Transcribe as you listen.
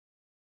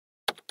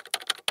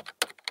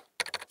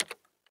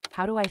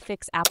How do I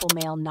fix Apple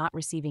Mail not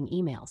receiving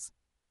emails?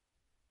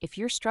 If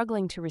you're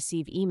struggling to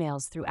receive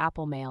emails through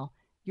Apple Mail,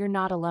 you're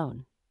not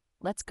alone.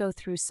 Let's go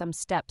through some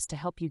steps to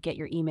help you get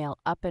your email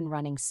up and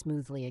running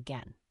smoothly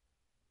again.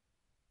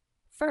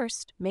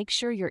 First, make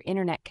sure your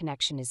internet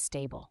connection is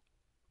stable.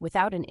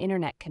 Without an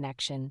internet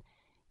connection,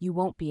 you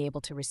won't be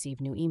able to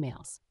receive new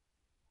emails.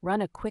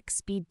 Run a quick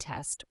speed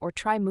test or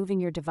try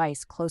moving your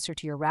device closer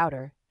to your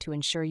router to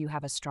ensure you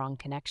have a strong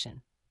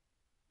connection.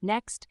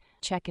 Next,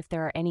 check if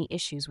there are any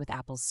issues with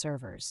Apple's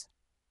servers.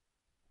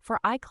 For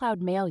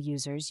iCloud Mail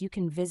users, you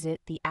can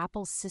visit the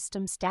Apple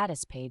System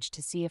Status page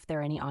to see if there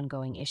are any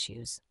ongoing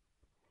issues.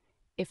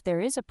 If there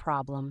is a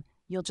problem,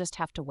 you'll just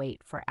have to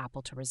wait for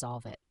Apple to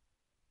resolve it.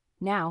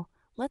 Now,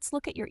 let's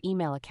look at your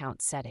email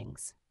account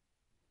settings.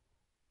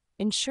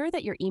 Ensure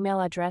that your email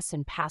address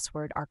and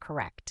password are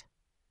correct.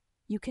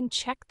 You can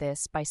check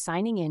this by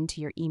signing in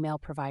to your email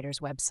provider's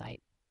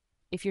website.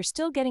 If you're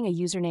still getting a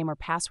username or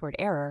password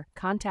error,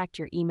 contact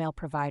your email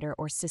provider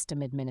or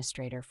system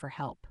administrator for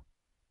help.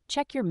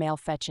 Check your mail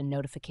fetch and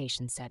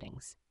notification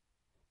settings.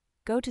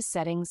 Go to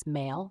Settings,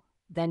 Mail,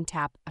 then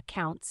tap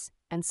Accounts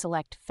and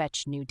select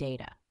Fetch New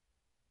Data.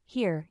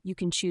 Here, you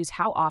can choose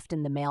how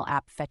often the Mail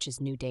app fetches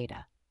new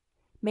data.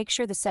 Make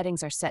sure the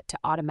settings are set to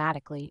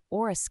automatically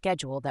or a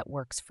schedule that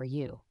works for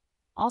you.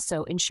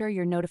 Also, ensure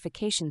your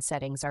notification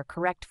settings are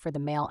correct for the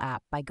Mail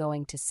app by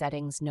going to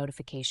Settings,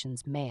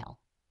 Notifications, Mail.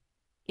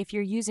 If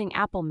you're using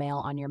Apple Mail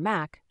on your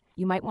Mac,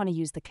 you might want to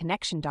use the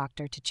Connection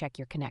Doctor to check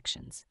your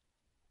connections.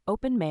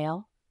 Open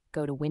Mail,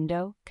 go to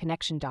Window,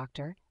 Connection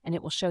Doctor, and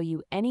it will show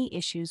you any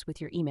issues with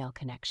your email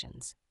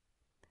connections.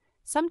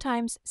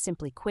 Sometimes,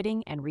 simply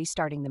quitting and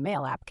restarting the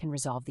Mail app can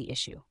resolve the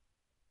issue.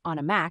 On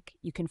a Mac,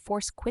 you can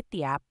force quit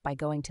the app by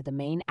going to the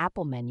main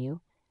Apple menu,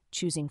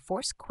 choosing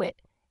Force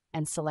Quit,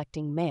 and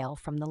selecting Mail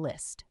from the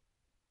list.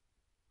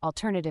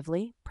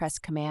 Alternatively, press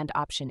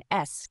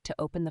Command-Option-S to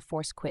open the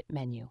Force Quit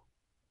menu.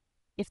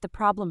 If the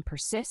problem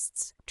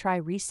persists, try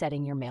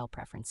resetting your mail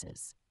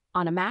preferences.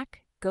 On a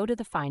Mac, go to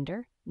the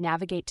Finder,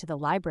 navigate to the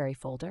Library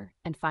folder,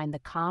 and find the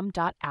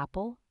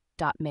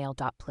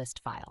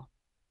com.apple.mail.plist file.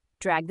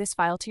 Drag this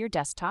file to your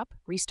desktop,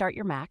 restart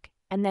your Mac,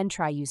 and then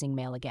try using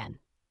Mail again.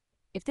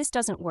 If this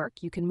doesn't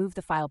work, you can move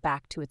the file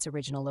back to its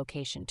original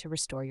location to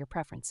restore your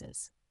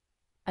preferences.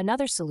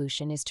 Another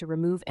solution is to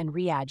remove and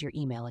re-add your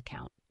email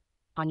account.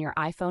 On your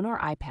iPhone or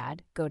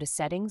iPad, go to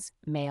Settings,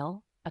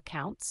 Mail,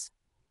 Accounts,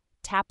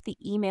 tap the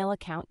email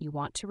account you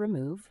want to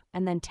remove,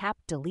 and then tap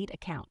Delete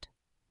Account.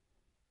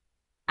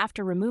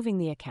 After removing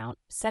the account,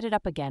 set it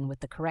up again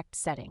with the correct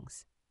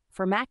settings.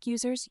 For Mac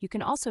users, you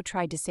can also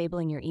try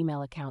disabling your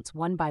email accounts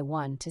one by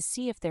one to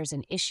see if there's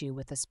an issue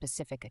with a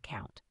specific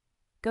account.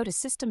 Go to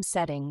System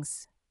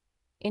Settings,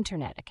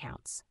 Internet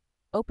Accounts.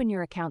 Open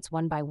your accounts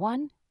one by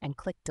one and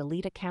click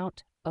Delete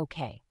Account,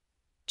 OK.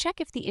 Check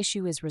if the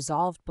issue is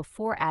resolved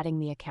before adding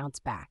the accounts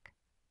back.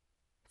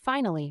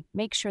 Finally,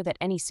 make sure that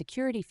any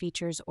security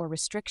features or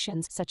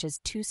restrictions such as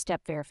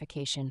two-step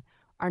verification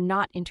are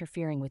not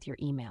interfering with your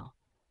email.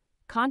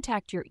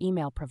 Contact your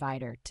email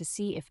provider to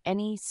see if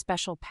any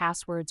special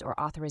passwords or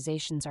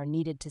authorizations are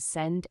needed to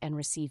send and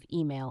receive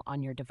email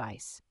on your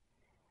device.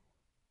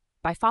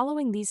 By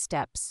following these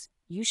steps,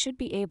 you should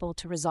be able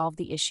to resolve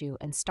the issue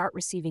and start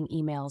receiving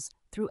emails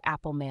through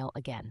Apple Mail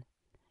again.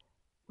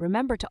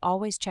 Remember to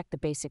always check the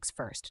basics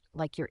first,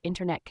 like your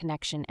internet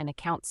connection and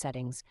account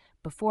settings,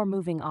 before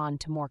moving on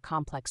to more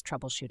complex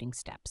troubleshooting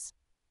steps.